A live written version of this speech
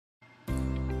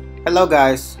Hello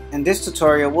guys, in this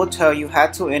tutorial we'll tell you how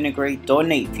to integrate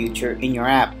donate feature in your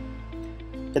app.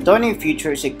 The donate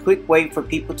feature is a quick way for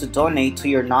people to donate to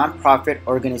your nonprofit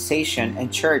organization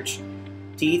and church,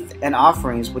 tithe and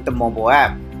offerings with the mobile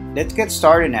app. Let's get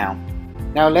started now.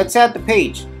 Now let's add the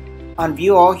page. On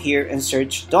view all here and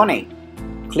search donate.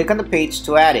 Click on the page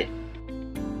to add it.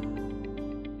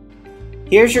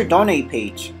 Here's your donate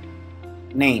page.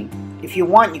 Name. If you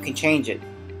want, you can change it.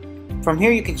 From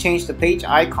here you can change the page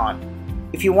icon.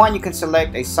 If you want, you can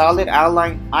select a solid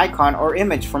outline icon or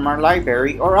image from our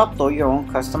library or upload your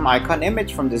own custom icon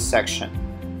image from this section.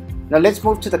 Now let's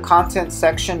move to the content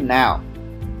section now.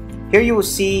 Here you will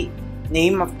see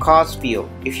name of cause field.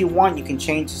 If you want, you can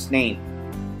change its name.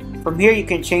 From here you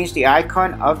can change the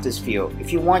icon of this field.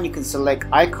 If you want, you can select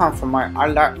icon from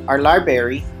our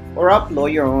library or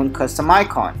upload your own custom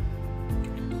icon.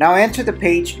 Now enter the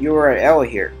page URL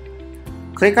here.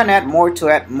 Click on Add More to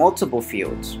add multiple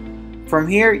fields. From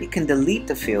here, you can delete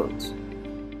the fields.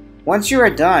 Once you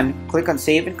are done, click on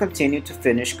Save and Continue to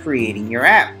finish creating your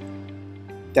app.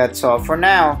 That's all for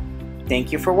now.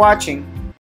 Thank you for watching.